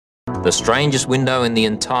The strangest window in the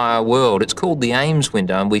entire world. It's called the Ames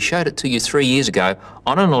Window, and we showed it to you 3 years ago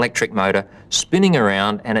on an electric motor spinning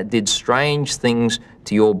around, and it did strange things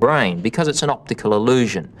to your brain because it's an optical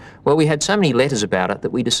illusion. Well, we had so many letters about it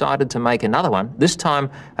that we decided to make another one, this time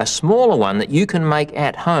a smaller one that you can make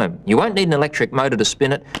at home. You won't need an electric motor to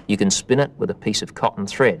spin it. You can spin it with a piece of cotton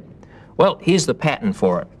thread. Well, here's the pattern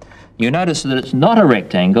for it. You notice that it's not a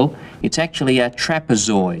rectangle, it's actually a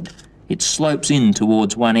trapezoid. It slopes in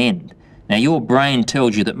towards one end. Now, your brain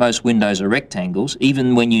tells you that most windows are rectangles,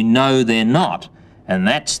 even when you know they're not, and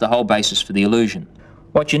that's the whole basis for the illusion.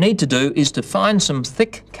 What you need to do is to find some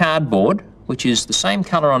thick cardboard, which is the same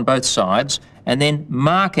colour on both sides, and then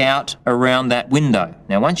mark out around that window.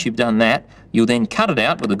 Now, once you've done that, you'll then cut it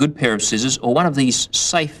out with a good pair of scissors or one of these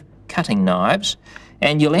safe cutting knives,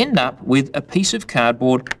 and you'll end up with a piece of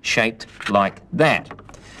cardboard shaped like that.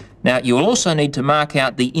 Now, you'll also need to mark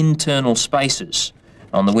out the internal spaces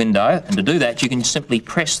on the window, and to do that you can simply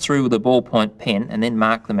press through with a ballpoint pen and then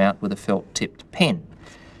mark them out with a felt-tipped pen.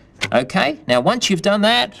 Okay, now once you've done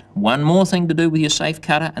that, one more thing to do with your safe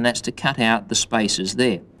cutter, and that's to cut out the spaces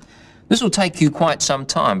there. This will take you quite some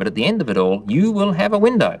time, but at the end of it all, you will have a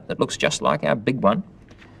window that looks just like our big one,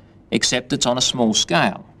 except it's on a small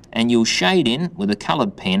scale, and you'll shade in with a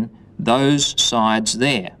coloured pen those sides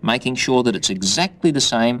there, making sure that it's exactly the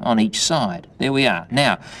same on each side. There we are.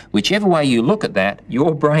 Now, whichever way you look at that,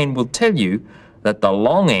 your brain will tell you that the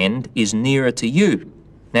long end is nearer to you.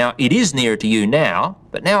 Now, it is nearer to you now,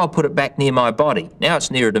 but now I'll put it back near my body. Now it's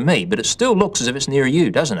nearer to me, but it still looks as if it's nearer you,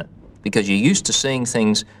 doesn't it? Because you're used to seeing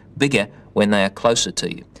things bigger when they are closer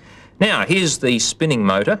to you. Now, here's the spinning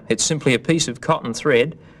motor. It's simply a piece of cotton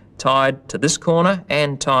thread tied to this corner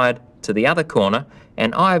and tied to the other corner,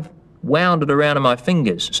 and I've wound it around in my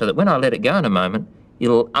fingers so that when I let it go in a moment,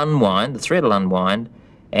 it'll unwind, the thread will unwind,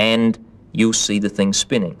 and you'll see the thing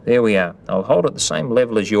spinning. There we are. I'll hold it the same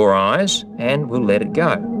level as your eyes, and we'll let it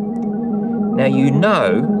go. Now, you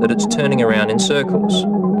know that it's turning around in circles.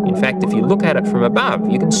 In fact, if you look at it from above,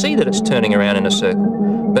 you can see that it's turning around in a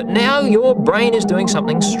circle. But now your brain is doing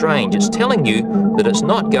something strange. It's telling you that it's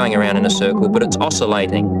not going around in a circle, but it's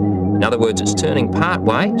oscillating. In other words, it's turning part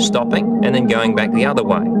way, stopping, and then going back the other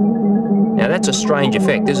way. Now, that's a strange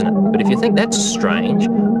effect, isn't it? But if you think that's strange,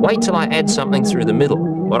 wait till I add something through the middle.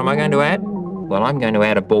 What am I going to add? Well, I'm going to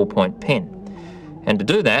add a ballpoint pen. And to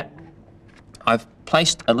do that, I've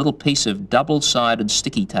placed a little piece of double-sided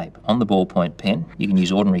sticky tape on the ballpoint pen. You can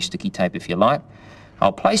use ordinary sticky tape if you like.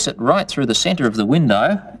 I'll place it right through the centre of the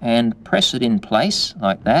window and press it in place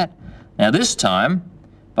like that. Now, this time,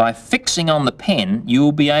 by fixing on the pen,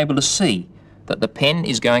 you'll be able to see that the pen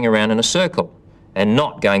is going around in a circle and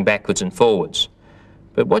not going backwards and forwards.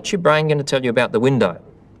 But what's your brain going to tell you about the window?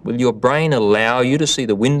 Will your brain allow you to see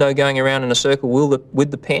the window going around in a circle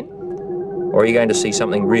with the pen? Or are you going to see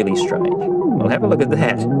something really strange? Well, have a look at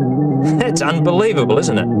that. That's unbelievable,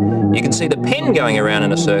 isn't it? You can see the pen going around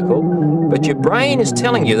in a circle, but your brain is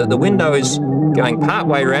telling you that the window is going part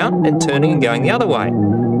way around and turning and going the other way.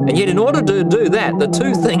 And yet, in order to do that, the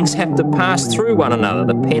two things have to pass through one another,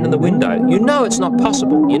 the pen and the window. You know it's not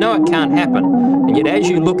possible. You know it can't happen. And yet, as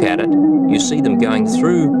you look at it, you see them going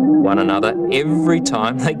through one another every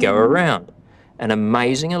time they go around. An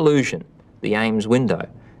amazing illusion, the Ames window.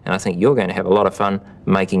 And I think you're going to have a lot of fun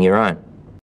making your own.